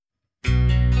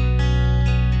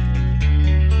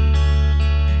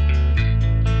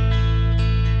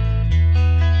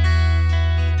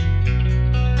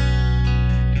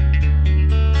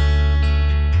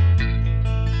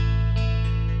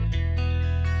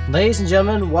Ladies and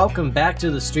gentlemen, welcome back to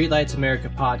the Streetlights America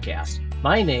podcast.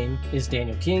 My name is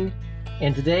Daniel King,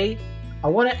 and today I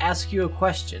want to ask you a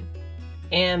question.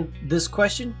 And this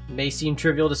question may seem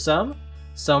trivial to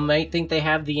some might think they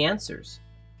have the answers.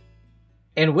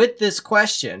 And with this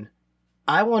question,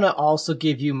 I want to also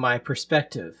give you my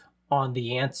perspective on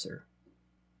the answer.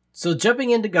 So jumping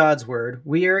into God's Word,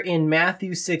 we are in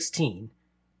Matthew 16,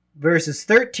 verses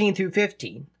 13 through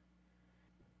 15.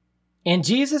 And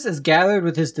Jesus is gathered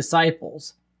with his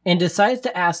disciples and decides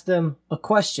to ask them a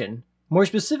question, more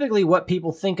specifically what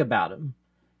people think about him.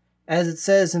 As it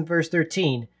says in verse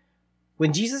 13,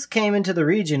 when Jesus came into the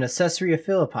region of Caesarea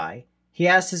Philippi, he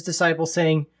asked his disciples,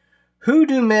 saying, "Who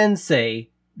do men say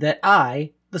that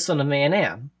I, the Son of Man,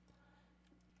 am?"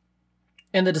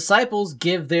 And the disciples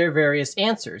give their various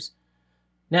answers.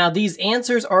 Now, these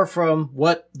answers are from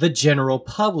what the general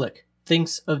public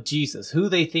thinks of Jesus, who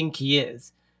they think he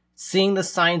is. Seeing the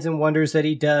signs and wonders that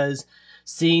he does,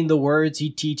 seeing the words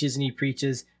he teaches and he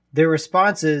preaches, their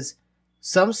response is,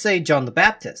 some say John the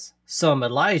Baptist, some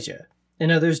Elijah,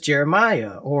 and others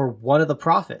Jeremiah or one of the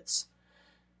prophets.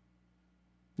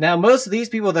 Now, most of these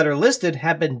people that are listed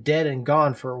have been dead and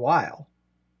gone for a while.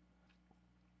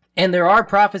 And there are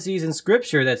prophecies in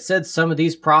Scripture that said some of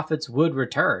these prophets would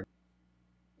return.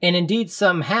 And indeed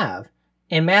some have.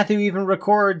 And Matthew even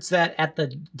records that at the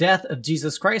death of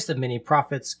Jesus Christ that many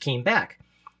prophets came back.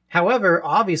 However,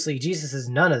 obviously Jesus is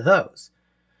none of those.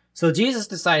 So Jesus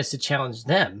decides to challenge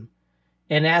them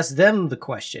and ask them the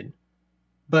question,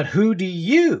 but who do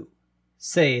you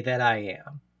say that I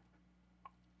am?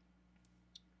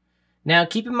 Now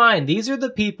keep in mind, these are the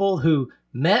people who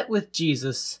met with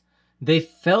Jesus. They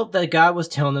felt that God was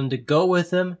telling them to go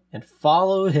with him and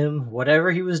follow him,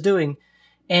 whatever he was doing.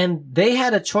 And they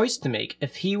had a choice to make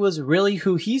if he was really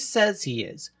who he says he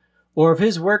is, or if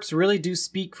his works really do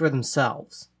speak for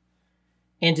themselves.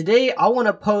 And today I want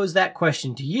to pose that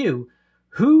question to you.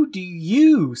 Who do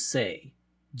you say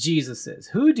Jesus is?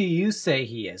 Who do you say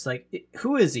he is? Like,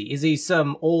 who is he? Is he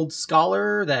some old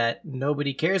scholar that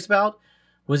nobody cares about?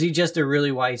 Was he just a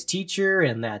really wise teacher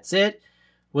and that's it?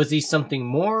 Was he something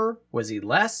more? Was he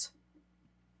less?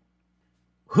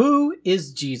 Who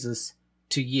is Jesus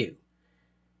to you?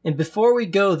 And before we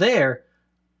go there,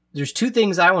 there's two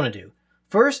things I want to do.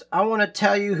 First, I want to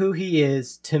tell you who he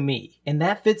is to me. And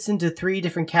that fits into three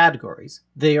different categories.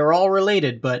 They are all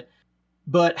related, but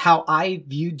how I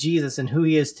view Jesus and who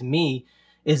he is to me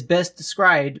is best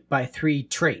described by three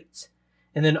traits.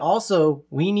 And then also,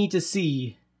 we need to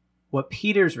see what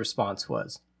Peter's response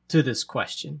was to this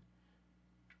question.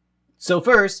 So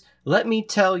first, let me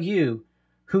tell you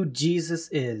who Jesus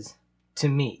is to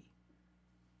me.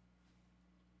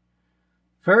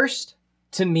 First,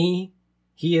 to me,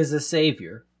 he is a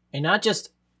savior, and not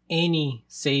just any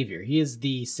savior. He is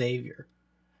the savior.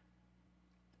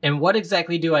 And what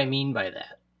exactly do I mean by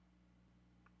that?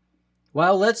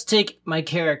 Well, let's take my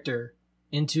character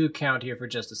into account here for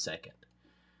just a second.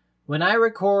 When I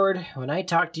record, when I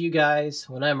talk to you guys,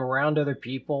 when I'm around other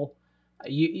people,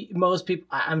 most people,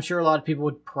 I'm sure a lot of people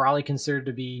would probably consider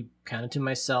to be kind of to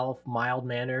myself,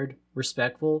 mild-mannered,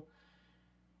 respectful.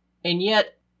 And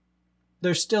yet,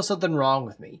 there's still something wrong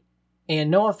with me. And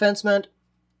no offense meant,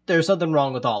 there's something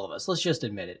wrong with all of us. Let's just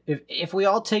admit it. If we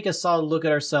all take a solid look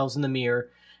at ourselves in the mirror,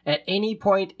 at any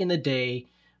point in the day,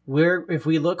 if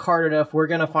we look hard enough, we're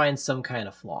going to find some kind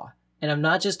of flaw. And I'm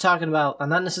not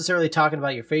necessarily talking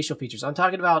about your facial features. I'm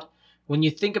talking about when you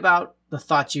think about the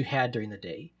thoughts you had during the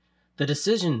day, the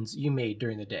decisions you made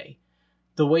during the day,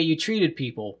 the way you treated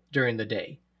people during the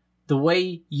day, the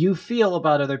way you feel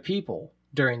about other people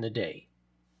during the day.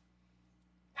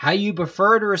 How you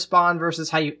prefer to respond versus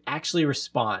how you actually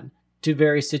respond to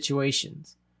various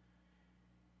situations.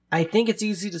 I think it's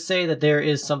easy to say that there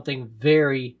is something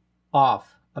very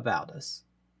off about us.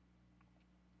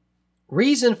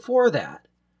 Reason for that,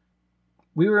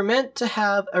 we were meant to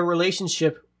have a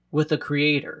relationship with the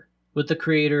Creator of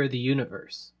the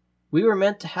universe. We were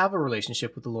meant to have a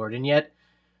relationship with the Lord, and yet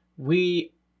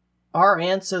our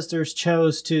ancestors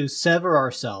chose to sever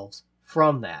ourselves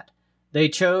from that. They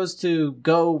chose to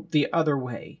go the other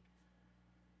way.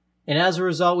 And as a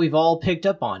result, we've all picked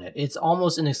up on it. It's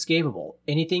almost inescapable.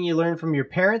 Anything you learn from your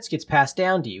parents gets passed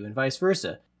down to you and vice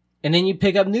versa. And then you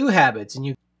pick up new habits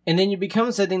and then you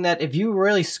become something that if you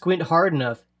really squint hard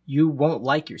enough, you won't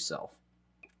like yourself.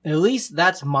 At least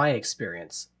that's my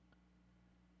experience.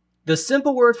 The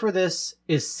simple word for this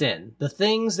is sin. The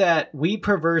things that we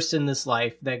perverse in this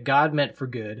life that God meant for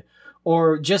good,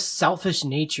 or just selfish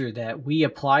nature that we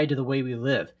apply to the way we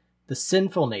live. The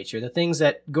sinful nature, the things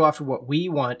that go after what we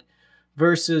want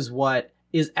versus what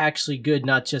is actually good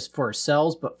not just for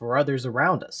ourselves, but for others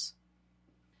around us.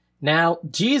 Now,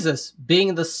 Jesus,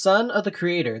 being the Son of the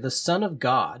Creator, the Son of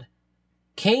God,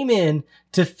 came in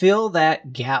to fill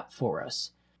that gap for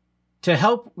us, to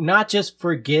help not just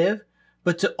forgive,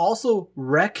 but to also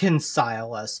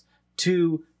reconcile us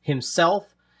to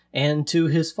himself and to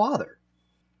his Father.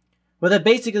 What that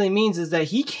basically means is that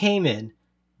he came in,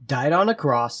 died on a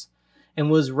cross,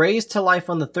 and was raised to life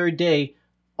on the third day,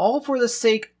 all for the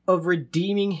sake of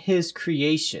redeeming his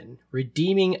creation,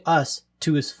 redeeming us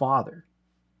to his Father.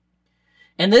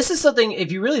 And this is something,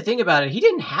 if you really think about it, he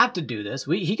didn't have to do this.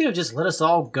 He could have just let us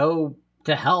all go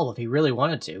to hell if he really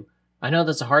wanted to. I know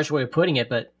that's a harsh way of putting it,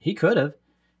 but he could have.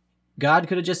 God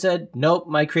could have just said, nope,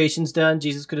 my creation's done.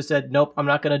 Jesus could have said, nope, I'm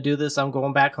not going to do this. I'm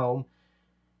going back home.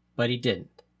 But he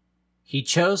didn't. He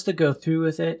chose to go through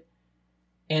with it.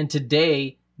 And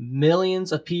today,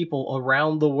 millions of people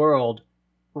around the world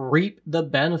reap the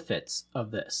benefits of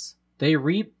this. They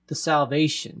reap the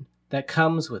salvation that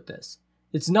comes with this.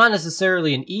 It's not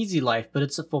necessarily an easy life, but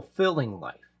it's a fulfilling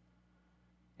life.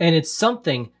 And it's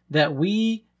something that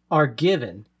we are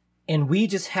given, and we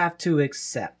just have to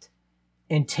accept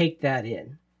and take that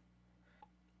in.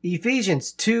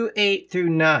 Ephesians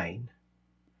 2:8-9.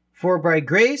 For by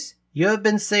grace you have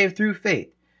been saved through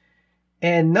faith,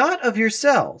 and not of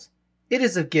yourselves. It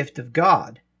is a gift of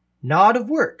God, not of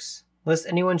works, lest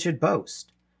anyone should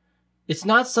boast. It's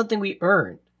not something we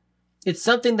earned. It's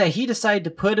something that he decided to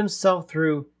put himself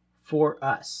through for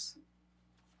us.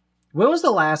 When was the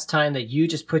last time that you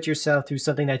just put yourself through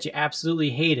something that you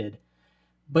absolutely hated,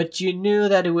 but you knew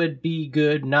that it would be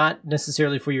good, not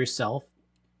necessarily for yourself,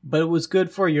 but it was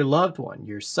good for your loved one,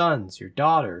 your sons, your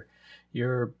daughter,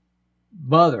 your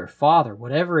mother, father,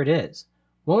 whatever it is?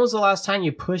 When was the last time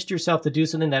you pushed yourself to do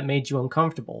something that made you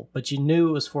uncomfortable, but you knew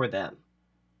it was for them?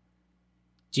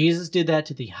 Jesus did that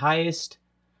to the highest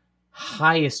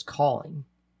calling,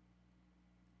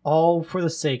 all for the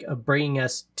sake of bringing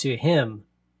us to him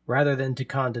rather than to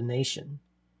condemnation.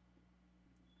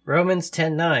 Romans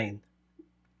 10:9.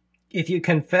 If you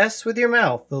confess with your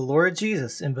mouth the Lord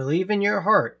Jesus and believe in your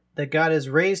heart that God has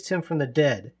raised him from the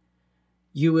dead,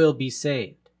 you will be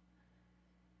saved.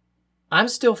 I'm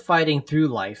still fighting through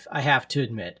life, I have to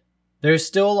admit. There's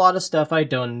still a lot of stuff I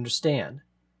don't understand.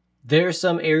 There are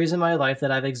some areas in my life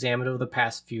that I've examined over the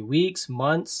past few weeks,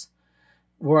 months,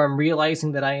 where I'm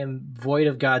realizing that I am void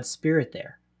of God's Spirit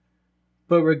there.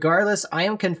 But regardless, I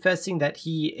am confessing that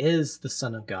he is the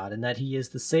Son of God and that he is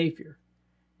the Savior.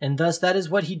 And thus, that is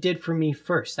what he did for me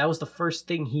first. That was the first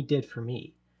thing he did for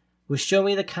me, was show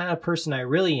me the kind of person I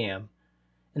really am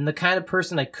and the kind of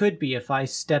person I could be if I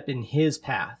step in his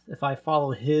path, if I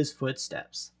follow his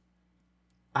footsteps.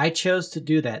 I chose to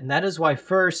do that, and that is why,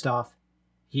 first off,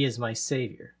 he is my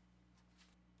Savior.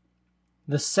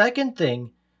 The second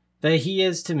thing that he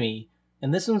is to me,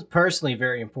 and this one's personally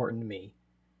very important to me,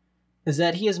 is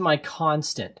that he is my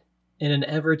constant in an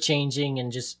ever-changing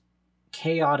and just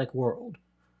chaotic world.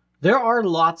 There are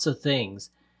lots of things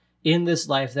in this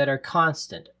life that are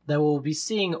constant, that we'll be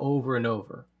seeing over and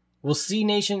over. We'll see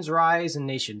nations rise and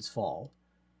nations fall.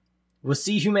 We'll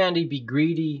see humanity be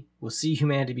greedy. We'll see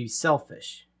humanity be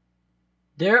selfish.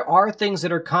 There are things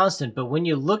that are constant, but when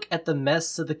you look at the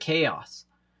mess of the chaos,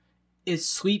 it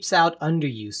sweeps out under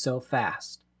you so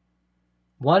fast.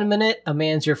 One minute, a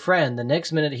man's your friend. The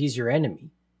next minute, he's your enemy.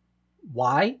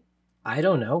 Why? I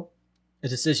don't know. A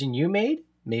decision you made?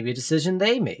 Maybe a decision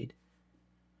they made.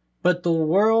 But the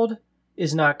world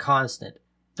is not constant.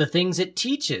 The things it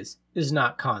teaches is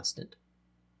not constant.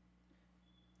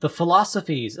 The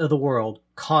philosophies of the world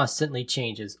constantly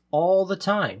changes all the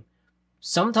time.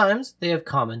 Sometimes they have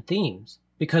common themes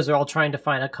because they're all trying to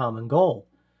find a common goal.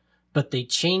 But they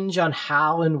change on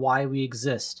how and why we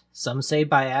exist. Some say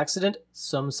by accident,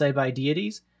 some say by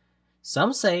deities.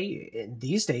 Some say,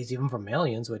 these days, even from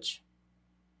aliens, which,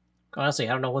 honestly,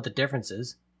 I don't know what the difference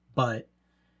is, but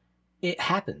it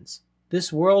happens.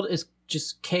 This world is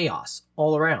just chaos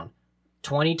all around.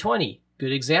 2020,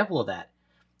 good example of that.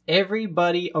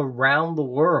 Everybody around the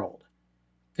world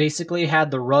basically had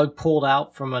the rug pulled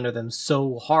out from under them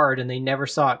so hard and they never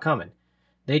saw it coming.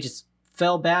 They just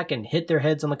fell back and hit their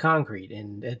heads on the concrete,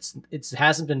 and it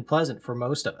hasn't been pleasant for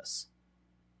most of us.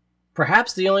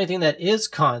 Perhaps the only thing that is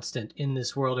constant in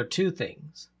this world are two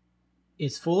things.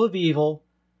 It's full of evil,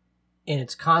 and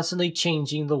it's constantly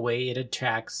changing the way it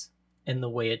attracts and the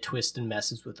way it twists and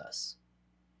messes with us.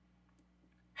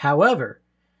 However,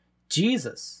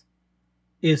 Jesus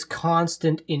is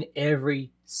constant in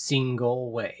every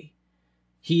single way.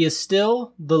 He is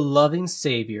still the loving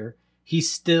Savior.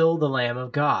 He's still the Lamb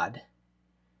of God.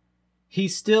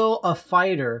 He's still a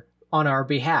fighter on our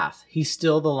behalf. He's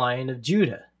still the Lion of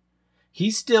Judah. He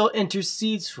still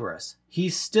intercedes for us.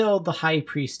 He's still the high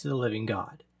priest to the living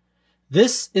God.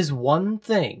 This is one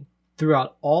thing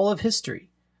throughout all of history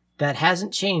that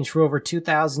hasn't changed for over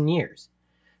 2,000 years.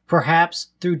 Perhaps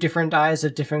through different eyes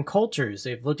of different cultures,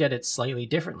 they've looked at it slightly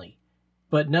differently.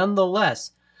 But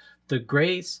nonetheless, the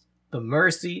grace, the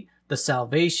mercy, the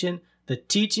salvation, the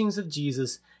teachings of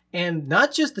Jesus, and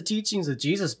not just the teachings of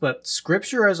Jesus, but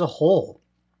Scripture as a whole,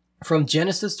 from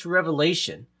Genesis to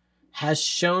Revelation, has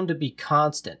shown to be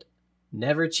constant,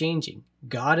 never changing.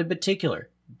 God in particular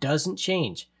doesn't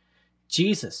change.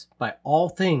 Jesus, by all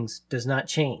things, does not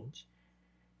change.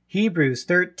 Hebrews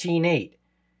 13:8.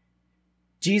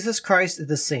 Jesus Christ is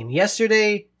the same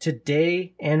yesterday,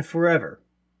 today, and forever.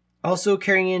 Also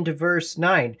carrying into verse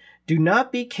 9, do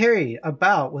not be carried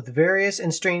about with various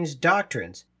and strange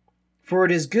doctrines, for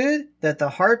it is good that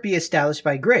the heart be established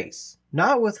by grace,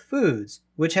 not with foods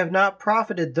which have not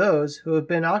profited those who have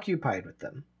been occupied with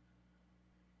them.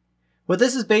 What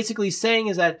this is basically saying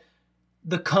is that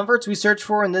the comforts we search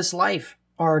for in this life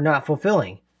are not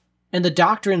fulfilling. And the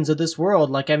doctrines of this world,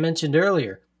 like I mentioned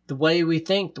earlier, the way we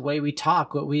think, the way we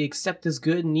talk, what we accept as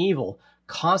good and evil,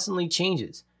 constantly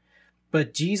changes.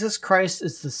 But Jesus Christ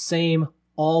is the same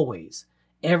always.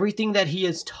 Everything that he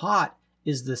has taught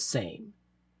is the same.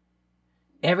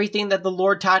 Everything that the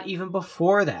Lord taught even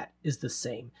before that is the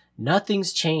same.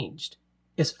 Nothing's changed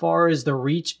as far as the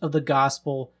reach of the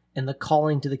gospel and the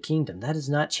calling to the kingdom. That has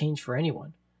not changed for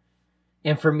anyone.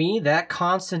 And for me, that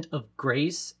constant of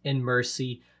grace and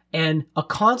mercy and a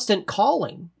constant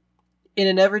calling in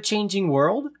an ever-changing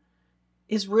world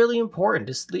is really important,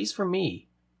 at least for me.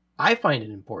 I find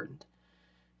it important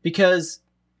because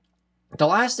the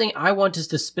last thing I want is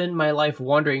to spend my life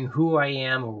wondering who I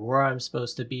am or where I'm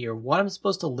supposed to be or what I'm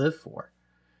supposed to live for.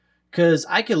 Because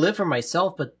I could live for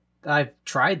myself, but I've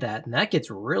tried that, and that gets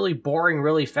really boring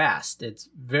really fast. It's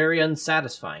very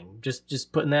unsatisfying,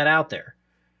 just putting that out there.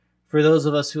 For those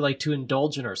of us who like to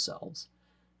indulge in ourselves.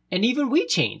 And even we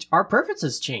change. Our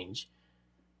preferences change.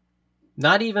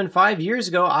 Not even 5 years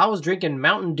ago, I was drinking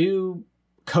Mountain Dew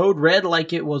Code Red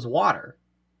like it was water.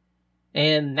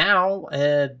 And now,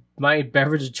 my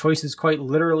beverage of choice is quite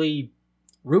literally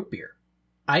root beer.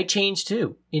 I change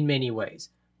too, in many ways.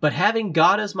 But having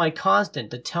God as my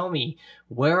constant to tell me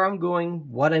where I'm going,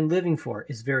 what I'm living for,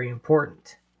 is very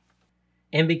important.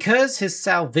 And because his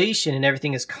salvation and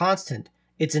everything is constant,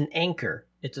 it's an anchor.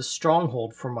 It's a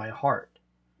stronghold for my heart.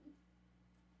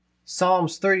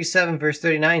 Psalms 37 verse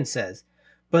 39 says,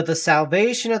 but the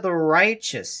salvation of the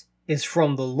righteous is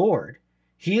from the Lord.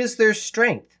 He is their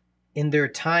strength in their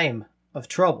time of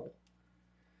trouble.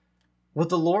 What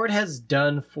the Lord has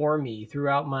done for me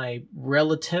throughout my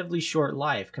relatively short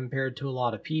life compared to a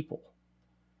lot of people,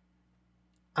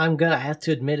 I'm going to have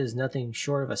to admit is nothing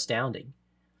short of astounding.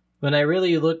 When I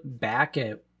really look back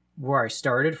at where I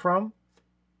started from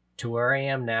to where I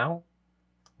am now,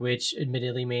 which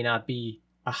admittedly may not be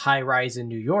a high rise in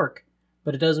New York,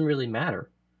 but it doesn't really matter.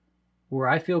 Where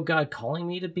I feel God calling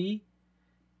me to be,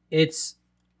 it's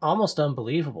almost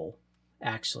unbelievable,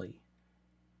 actually.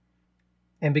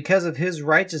 And because of his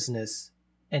righteousness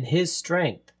and his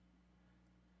strength,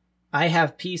 I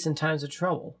have peace in times of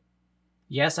trouble.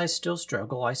 Yes, I still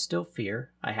struggle, I still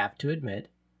fear, I have to admit.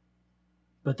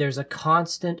 But there's a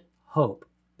constant hope,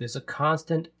 there's a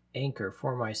constant anchor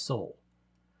for my soul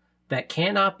that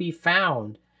cannot be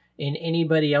found in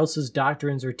anybody else's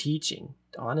doctrines or teaching,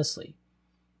 honestly.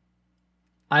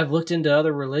 I've looked into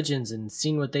other religions and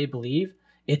seen what they believe.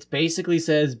 It basically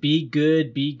says, be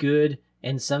good,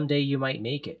 and someday you might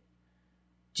make it.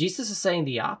 Jesus is saying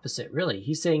the opposite, really.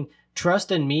 He's saying,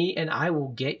 trust in me and I will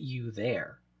get you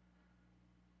there.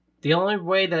 The only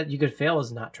way that you could fail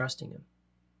is not trusting him.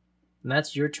 And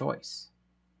that's your choice.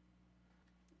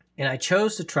 And I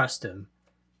chose to trust him,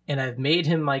 and I've made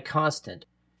him my constant.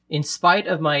 In spite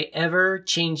of my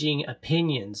ever-changing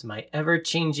opinions, my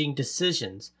ever-changing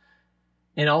decisions,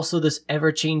 and also this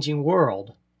ever-changing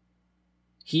world,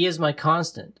 he is my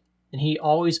constant, and he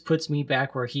always puts me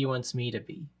back where he wants me to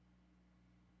be.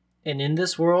 And in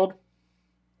this world,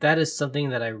 that is something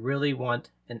that I really want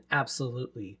and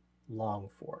absolutely long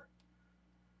for.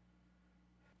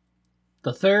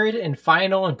 The third and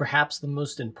final and perhaps the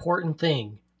most important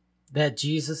thing that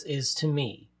Jesus is to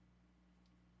me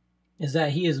is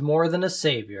that he is more than a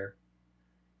savior,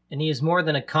 and he is more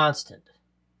than a constant.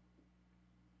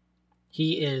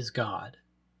 He is God.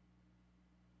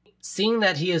 Seeing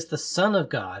that he is the Son of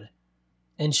God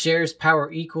and shares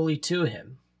power equally to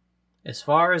him, as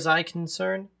far as I'm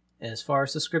concerned, and as far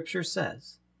as the scripture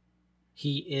says,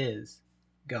 he is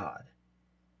God.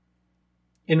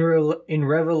 In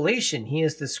Revelation, he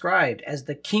is described as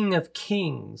the King of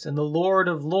Kings and the Lord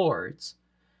of Lords.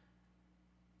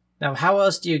 Now, how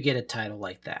else do you get a title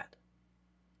like that,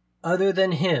 other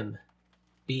than him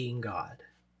being God?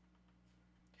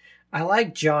 I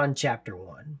like John chapter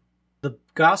 1. The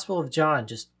Gospel of John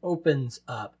just opens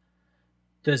up,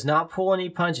 does not pull any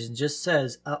punches, and just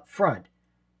says up front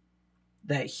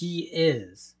that he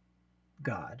is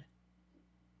God.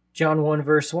 John 1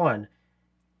 verse 1.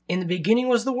 In the beginning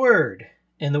was the Word,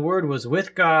 and the Word was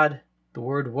with God. The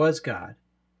Word was God.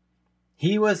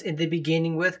 He was in the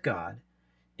beginning with God,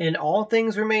 and all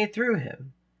things were made through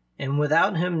him, and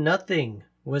without him nothing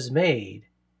was made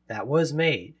that was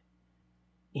made.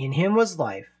 In him was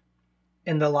life,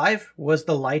 and the life was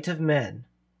the light of men.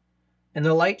 And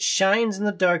the light shines in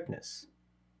the darkness,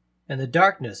 and the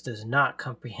darkness does not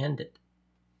comprehend it.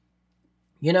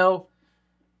 You know,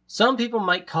 some people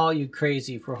might call you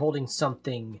crazy for holding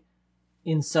something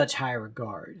in such high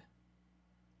regard.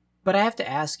 But I have to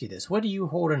ask you this. What do you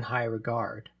hold in high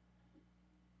regard?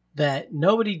 That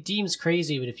nobody deems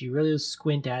crazy, but if you really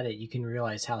squint at it, you can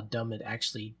realize how dumb it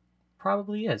actually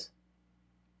probably is.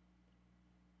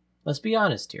 Let's be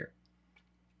honest here.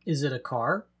 Is it a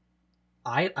car?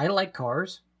 I like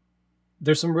cars.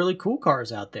 There's some really cool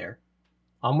cars out there.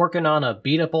 I'm working on a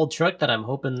beat up old truck that I'm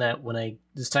hoping that when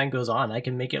this time goes on, I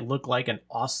can make it look like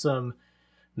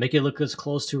make it look as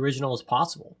close to original as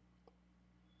possible.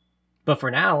 But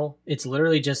for now, it's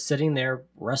literally just sitting there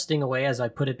rusting away as I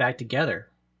put it back together.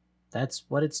 That's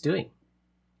what it's doing.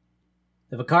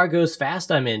 If a car goes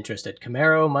fast, I'm interested.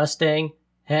 Camaro, Mustang,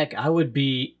 heck, I would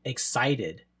be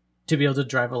excited to be able to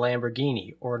drive a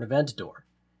Lamborghini or an Aventador.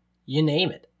 You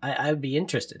name it. I'd be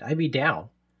interested. I'd be down.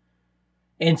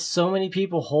 And so many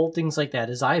people hold things like that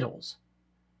as idols.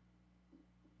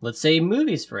 Let's say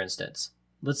movies, for instance.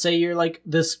 Let's say you're like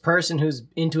this person who's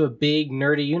into a big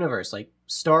nerdy universe like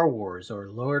Star Wars or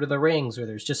Lord of the Rings, where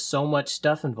there's just so much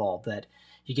stuff involved that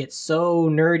you get so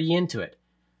nerdy into it.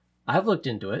 I've looked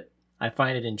into it. I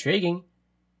find it intriguing,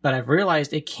 but I've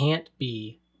realized it can't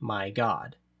be my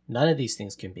God. None of these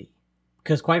things can be.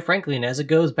 Because quite frankly, and as it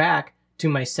goes back to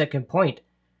my second point,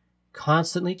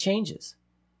 constantly changes.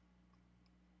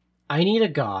 I need a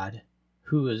God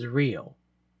who is real,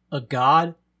 a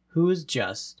God who is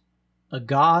just, a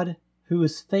God who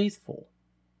is faithful,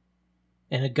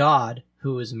 and a God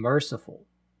who is merciful.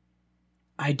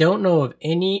 I don't know of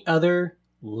any other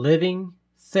living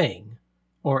thing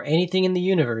or anything in the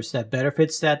universe that better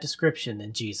fits that description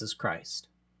than Jesus Christ.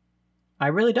 I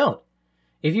really don't.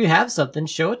 If you have something,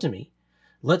 show it to me.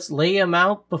 Let's lay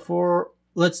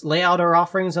out our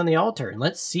offerings on the altar and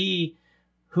let's see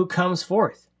who comes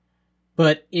forth.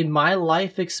 But in my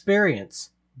life experience,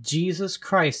 Jesus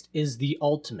Christ is the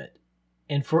ultimate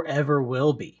and forever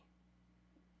will be.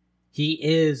 He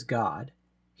is God.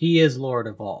 He is Lord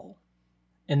of all.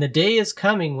 And the day is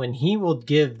coming when he will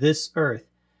give this earth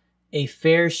a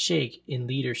fair shake in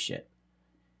leadership.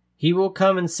 He will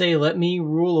come and say, let me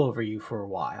rule over you for a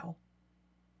while,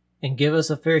 and give us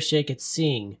a fair shake at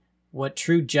seeing what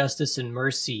true justice and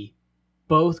mercy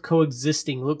both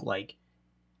coexisting look like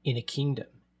in a kingdom,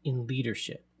 in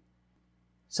leadership.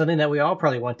 Something that we all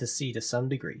probably want to see to some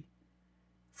degree.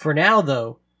 For now,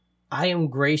 though, I am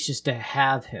gracious to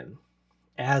have him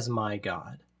as my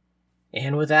God.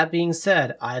 And with that being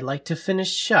said, I'd like to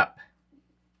finish up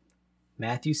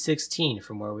Matthew 16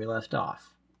 from where we left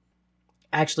off.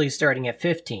 Actually, starting at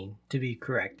 15, to be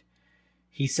correct.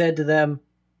 He said to them,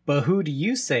 "But who do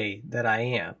you say that I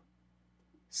am?"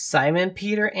 Simon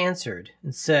Peter answered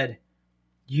and said,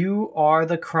 "You are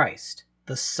the Christ,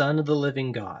 the Son of the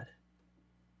living God."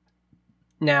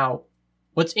 Now,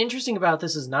 what's interesting about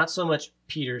this is not so much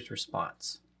Peter's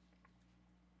response,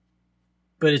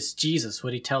 but it's Jesus,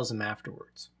 what he tells him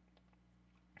afterwards.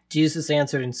 Jesus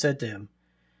answered and said to him,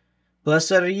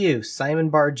 "Blessed are you, Simon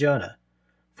Bar-Jonah,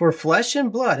 for flesh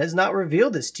and blood has not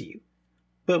revealed this to you,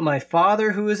 but my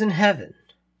Father who is in heaven.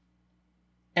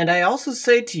 And I also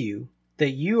say to you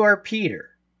that you are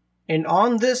Peter, and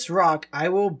on this rock I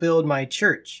will build my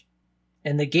church,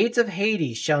 and the gates of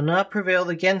Hades shall not prevail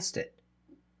against it."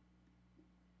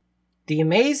 The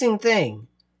amazing thing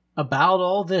about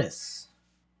all this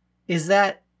is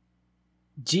that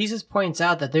Jesus points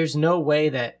out that there's no way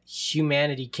that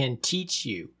humanity can teach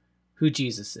you who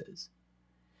Jesus is.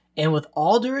 And with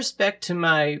all due respect to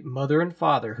my mother and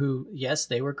father, who, yes,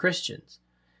 they were Christians,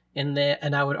 and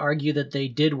I would argue that they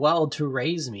did well to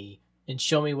raise me and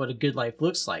show me what a good life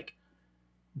looks like,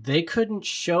 they couldn't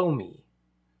show me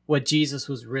what Jesus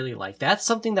was really like. That's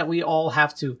something that we all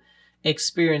have to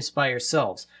experience by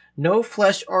ourselves. No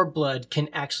flesh or blood can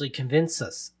actually convince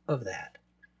us of that.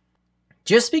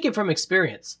 Just speaking from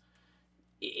experience,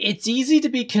 it's easy to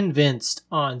be convinced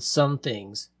on some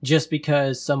things just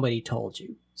because somebody told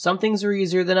you. Some things are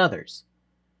easier than others.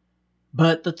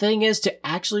 But the thing is to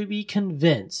actually be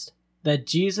convinced that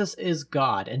Jesus is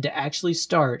God and to actually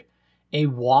start a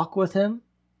walk with him,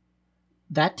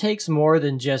 that takes more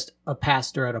than just a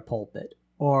pastor at a pulpit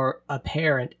or a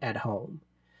parent at home.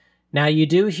 Now, you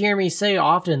do hear me say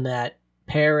often that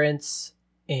parents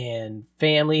and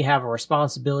family have a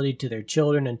responsibility to their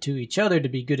children and to each other to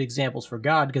be good examples for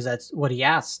God, because that's what he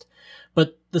asked.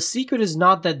 But the secret is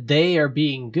not that they are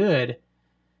being good.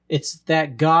 It's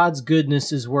that God's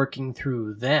goodness is working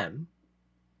through them.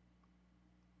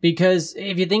 Because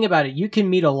if you think about it, you can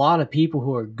meet a lot of people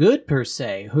who are good per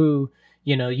se, who,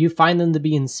 you find them to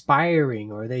be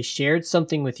inspiring, or they shared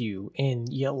something with you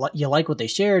and you like what they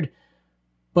shared.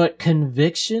 But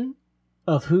conviction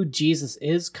of who Jesus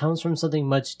is comes from something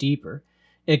much deeper.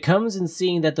 It comes in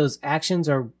seeing that those actions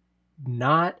are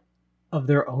not of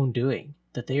their own doing,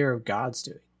 that they are of God's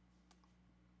doing.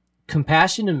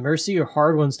 Compassion and mercy are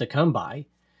hard ones to come by.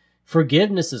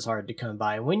 Forgiveness is hard to come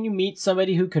by. When you meet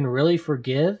somebody who can really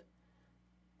forgive,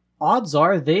 odds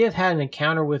are they have had an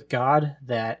encounter with God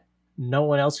that no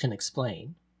one else can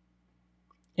explain.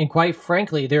 And quite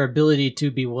frankly, their ability to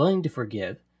be willing to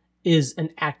forgive is an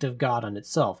act of God on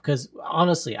itself. Because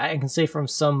honestly, I can say from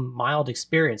some mild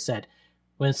experience that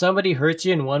when somebody hurts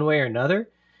you in one way or another,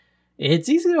 it's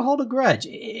easy to hold a grudge.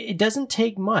 It doesn't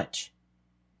take much.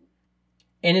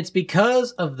 And it's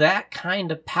because of that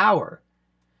kind of power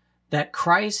that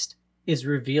Christ is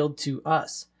revealed to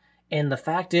us. And the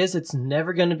fact is, it's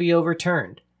never going to be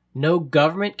overturned. No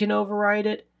government can override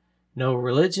it. No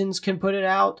religions can put it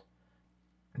out.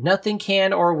 Nothing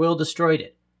can or will destroy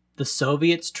it. The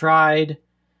Soviets tried.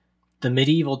 The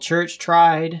medieval church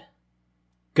tried.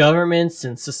 Governments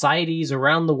and societies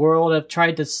around the world have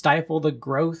tried to stifle the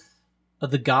growth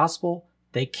of the gospel.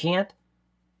 They can't.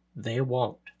 They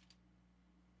won't.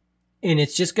 And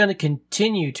it's just going to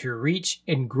continue to reach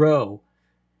and grow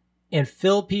and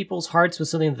fill people's hearts with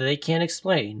something that they can't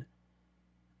explain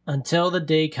until the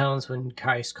day comes when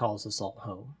Christ calls us all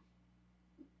home.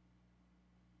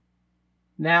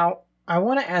 Now, I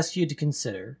want to ask you to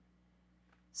consider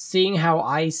seeing how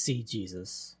I see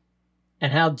Jesus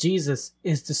and how Jesus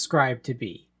is described to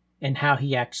be and how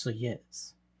he actually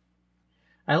is.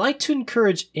 I like to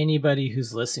encourage anybody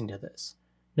who's listening to this,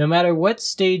 no matter what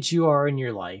stage you are in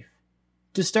your life,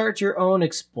 to start your own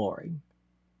exploring.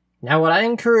 Now, what I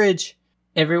encourage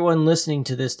everyone listening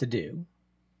to this to do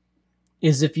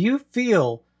is, if you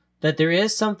feel that there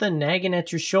is something nagging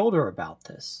at your shoulder about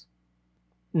this,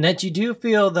 and that you do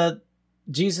feel that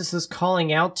Jesus is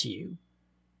calling out to you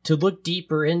to look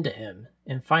deeper into him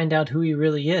and find out who he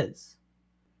really is,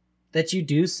 that you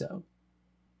do so.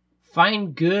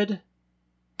 Find good,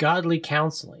 godly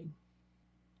counseling.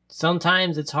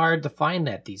 Sometimes it's hard to find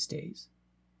that these days.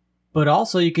 But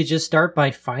also you could just start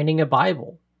by finding a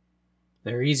Bible.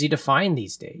 They're easy to find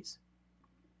these days.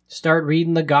 Start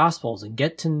reading the Gospels and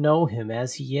get to know him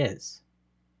as he is.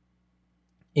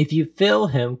 If you feel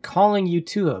him calling you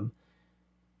to him,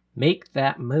 make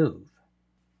that move.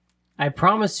 I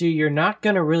promise you, you're not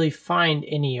going to really find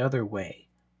any other way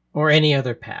or any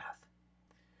other path.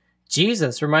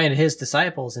 Jesus reminded his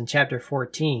disciples in chapter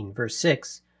 14, verse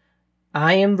 6,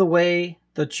 "I am the way,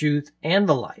 the truth, and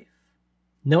the life.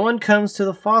 No one comes to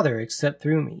the Father except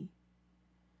through me."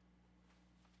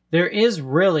 There is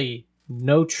really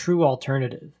no true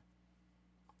alternative.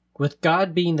 With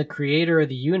God being the creator of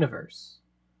the universe,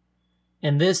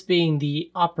 and this being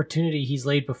the opportunity he's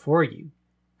laid before you,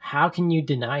 how can you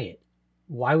deny it?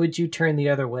 Why would you turn the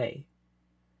other way?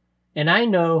 And I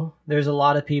know there's a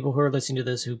lot of people who are listening to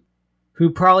this who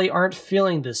probably aren't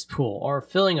feeling this pull or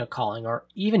feeling a calling or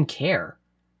even care.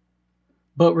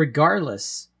 But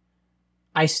regardless,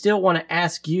 I still want to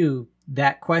ask you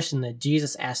that question that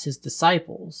Jesus asked his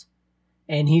disciples.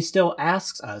 And he still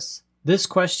asks us this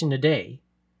question today.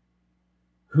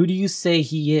 Who do you say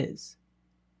he is?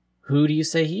 Who do you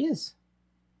say he is?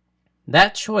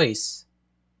 That choice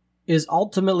is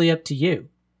ultimately up to you.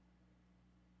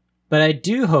 But I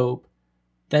do hope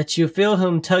that you feel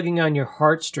him tugging on your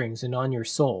heartstrings and on your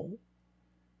soul,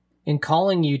 and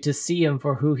calling you to see him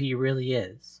for who he really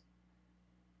is.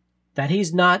 That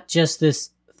he's not just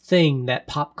this thing that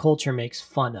pop culture makes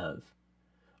fun of,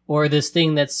 or this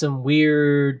thing that some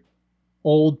weird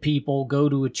old people go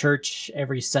to a church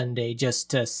every Sunday just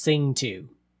to sing to.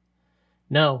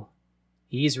 No,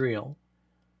 he's real.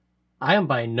 I am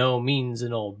by no means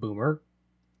an old boomer,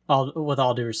 with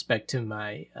all due respect to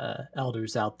my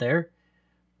elders out there,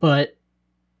 but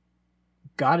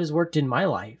God has worked in my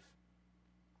life.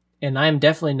 and I am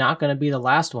definitely not going to be the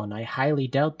last one. I highly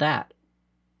doubt that.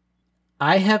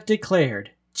 I have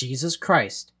declared Jesus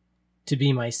Christ to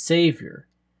be my Savior,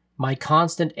 my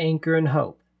constant anchor and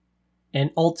hope,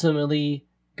 and ultimately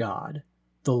God,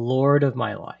 the Lord of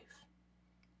my life.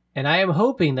 And I am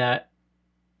hoping that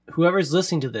whoever's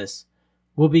listening to this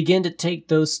will begin to take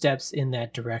those steps in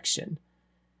that direction.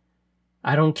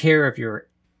 I don't care if you're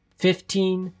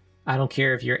 15, I don't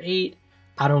care if you're 8,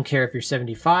 I don't care if you're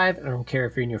 75, I don't care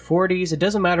if you're in your 40s, it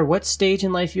doesn't matter what stage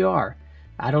in life you are.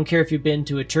 I don't care if you've been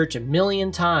to a church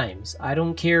 1,000,000 times. I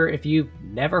don't care if you've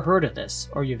never heard of this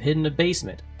or you've hidden in a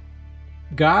basement.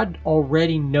 God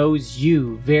already knows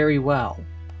you very well,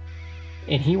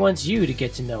 and He wants you to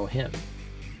get to know Him.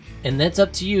 And that's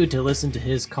up to you to listen to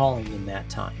His calling in that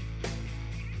time.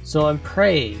 So I'm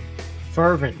praying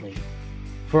fervently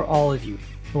for all of you.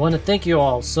 I want to thank you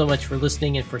all so much for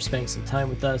listening and for spending some time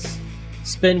with us.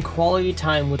 Spend quality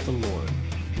time with the Lord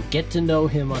and get to know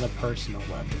Him on a personal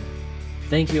level.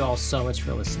 Thank you all so much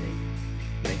for listening.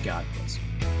 May God bless you.